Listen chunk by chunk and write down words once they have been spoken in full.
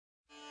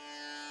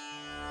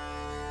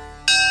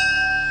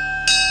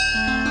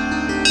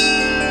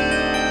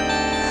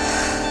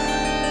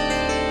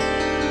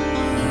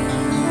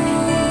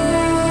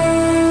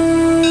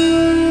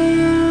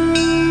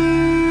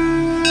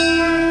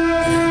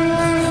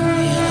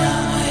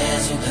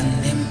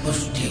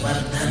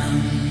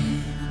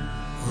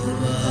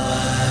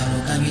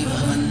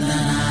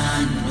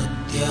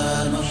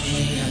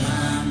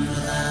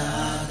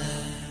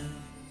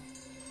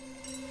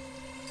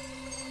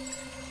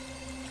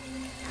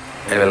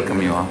I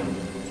welcome you all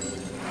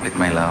with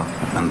my love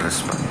and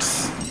respect.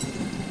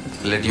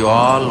 Let you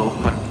all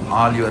open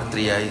all your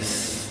three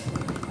eyes.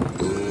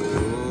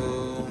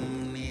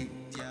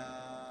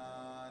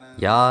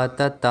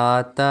 Yata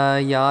tata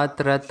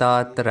yatra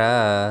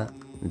tatra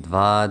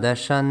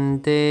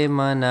dvadashante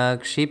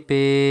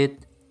manakshipet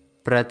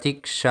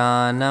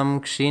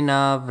pratikshanam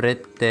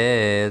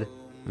kshinavritter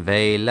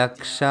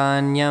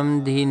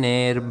vailakshanyam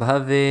dhiner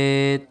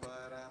bhavet.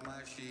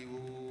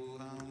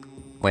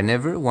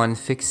 Whenever one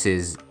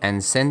fixes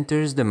and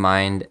centers the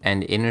mind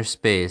and inner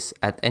space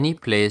at any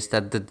place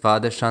at the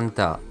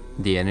Dvadashanta,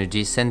 the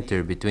energy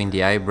center between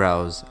the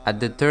eyebrows, at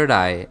the third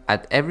eye,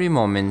 at every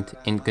moment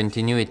in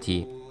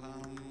continuity,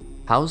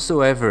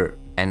 howsoever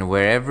and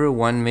wherever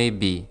one may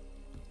be,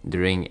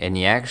 during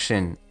any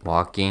action,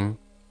 walking,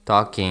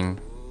 talking,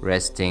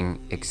 resting,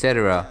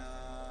 etc.,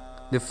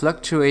 the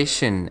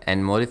fluctuation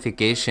and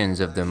modifications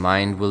of the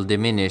mind will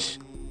diminish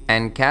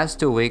and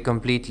cast away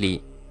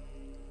completely,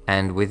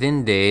 and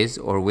within days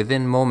or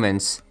within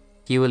moments,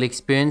 he will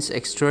experience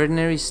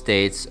extraordinary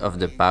states of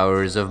the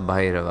powers of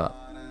Bhairava.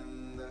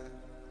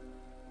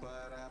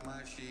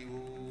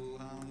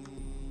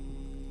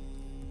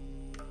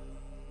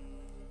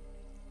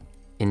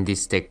 In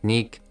this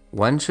technique,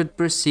 one should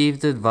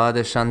perceive the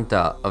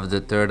Dvadashanta of the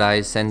third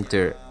eye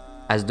center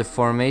as the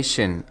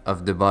formation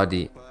of the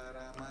body.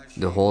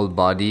 The whole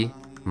body,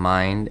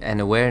 mind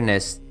and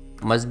awareness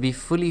must be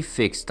fully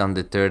fixed on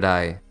the third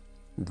eye.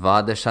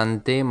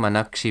 Dvadashante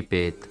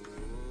manakshipet.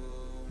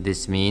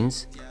 This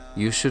means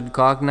you should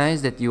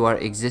cognize that you are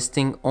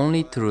existing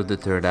only through the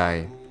third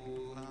eye.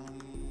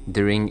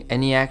 During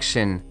any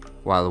action,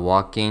 while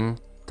walking,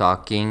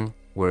 talking,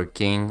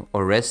 working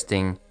or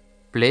resting,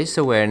 place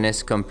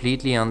awareness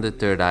completely on the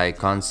third eye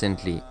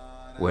constantly,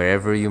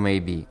 wherever you may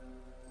be.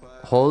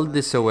 Hold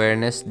this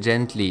awareness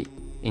gently,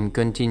 in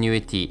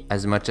continuity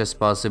as much as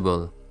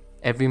possible,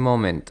 every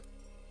moment.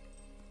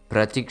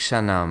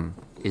 Pratikshanam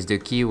is the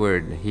key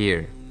word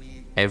here,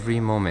 every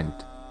moment.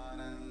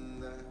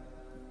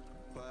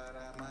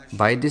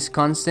 By this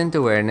constant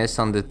awareness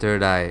on the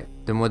third eye,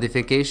 the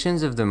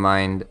modifications of the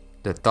mind,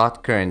 the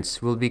thought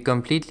currents, will be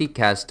completely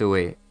cast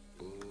away.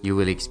 You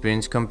will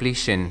experience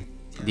completion,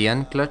 the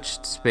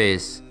unclutched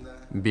space,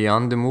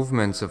 beyond the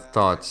movements of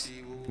thoughts,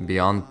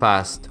 beyond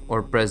past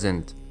or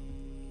present.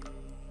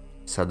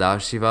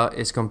 Sadashiva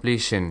is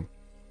completion,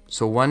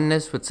 so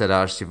oneness with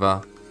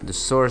Sadashiva, the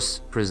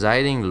source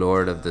presiding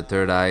lord of the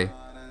third eye,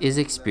 is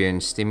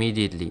experienced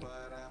immediately.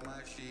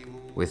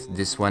 With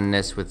this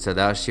oneness with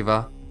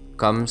Sadashiva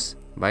comes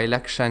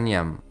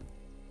Vailakshanyam,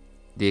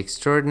 the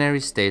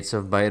extraordinary states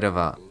of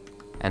Bhairava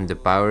and the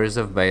powers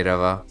of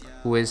Bhairava,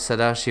 who is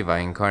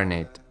Sadashiva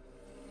incarnate.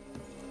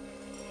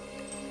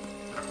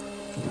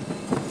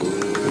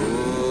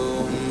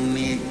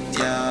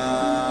 Nithyananda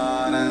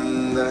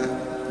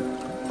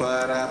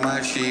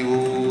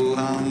Paramashiva